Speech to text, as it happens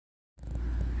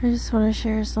I just want to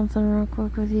share something real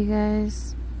quick with you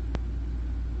guys.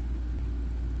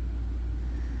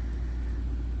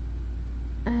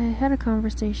 I had a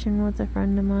conversation with a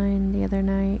friend of mine the other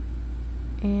night,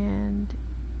 and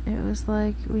it was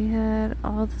like we had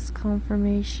all this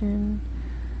confirmation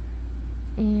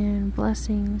and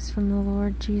blessings from the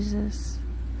Lord Jesus,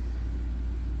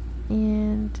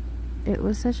 and it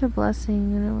was such a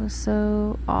blessing, and it was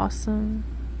so awesome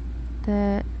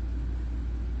that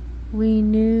we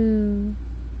knew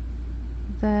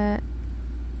that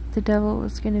the devil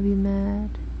was going to be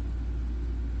mad.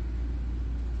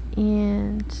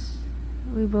 And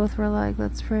we both were like,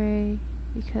 let's pray,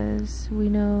 because we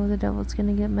know the devil's going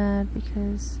to get mad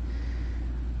because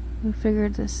we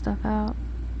figured this stuff out.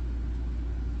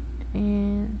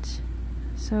 And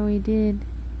so we did.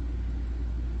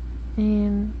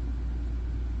 And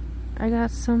I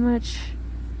got so much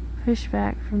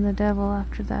pushback from the devil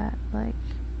after that. Like,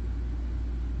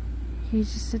 he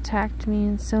just attacked me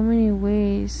in so many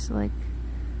ways. Like,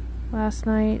 last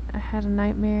night I had a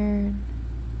nightmare and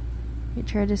he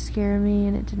tried to scare me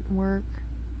and it didn't work.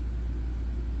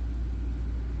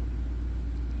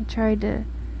 He tried to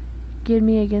get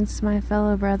me against my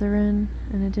fellow brethren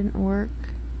and it didn't work.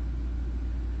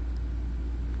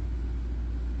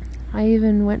 I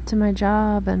even went to my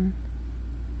job and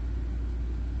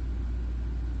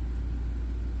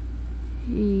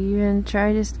he even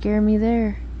tried to scare me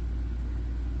there.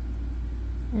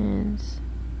 And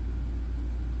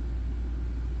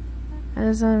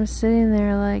as I'm sitting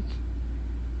there like,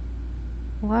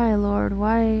 why, Lord?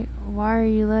 Why are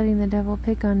you letting the devil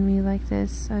pick on me like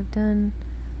this? I've done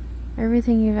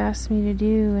everything you've asked me to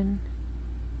do. And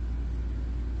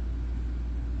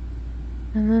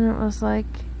then it was like,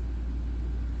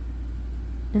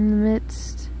 in the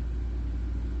midst,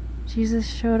 Jesus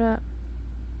showed up.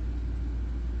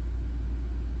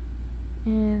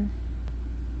 And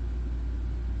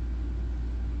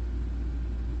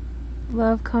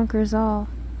love conquers all.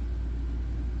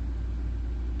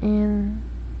 And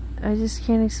I just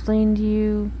can't explain to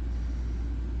you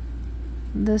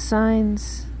the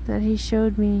signs that he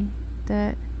showed me,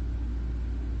 that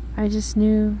I just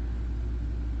knew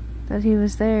that he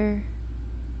was there,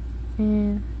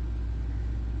 and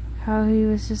how he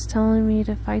was just telling me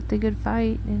to fight the good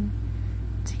fight and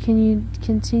to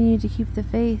continue to keep the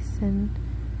faith and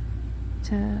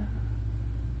to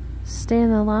stay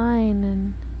in the line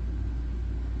and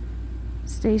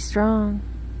stay strong.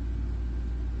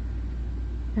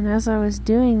 And as I was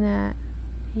doing that,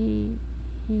 he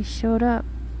showed up.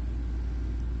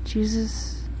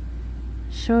 Jesus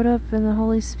showed up in the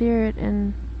Holy Spirit,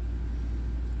 and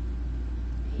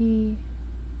he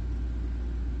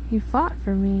fought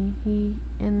for me.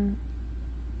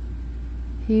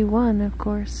 He won, of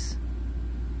course.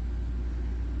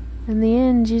 In the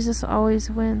end, Jesus always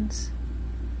wins.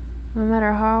 No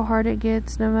matter how hard it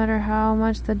gets, no matter how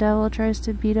much the devil tries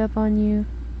to beat up on you.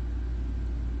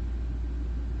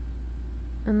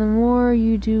 And the more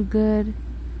you do good,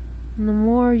 and the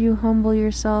more you humble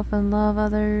yourself and love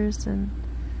others, and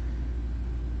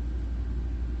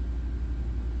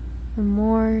the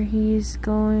more he's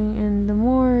going, and the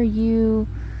more you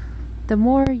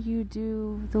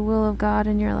do the will of God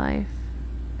in your life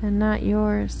and not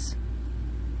yours,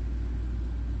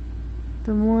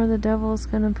 the more the devil's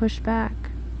gonna push back.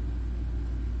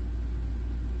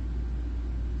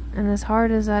 And as hard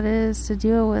as that is to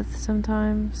deal with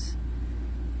sometimes,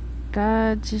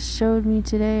 God just showed me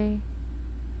today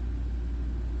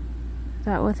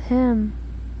that with him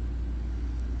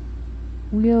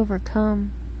we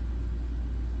overcome.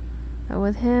 That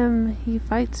with him he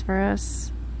fights for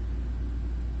us,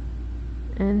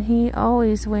 and he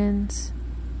always wins.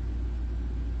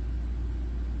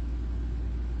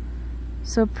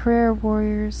 So prayer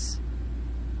warriors,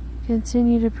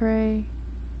 continue to pray,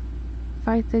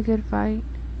 fight the good fight,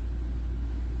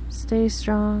 stay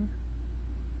strong,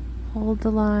 hold the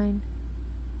line.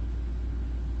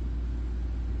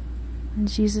 In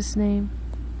Jesus' name,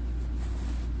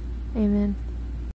 amen.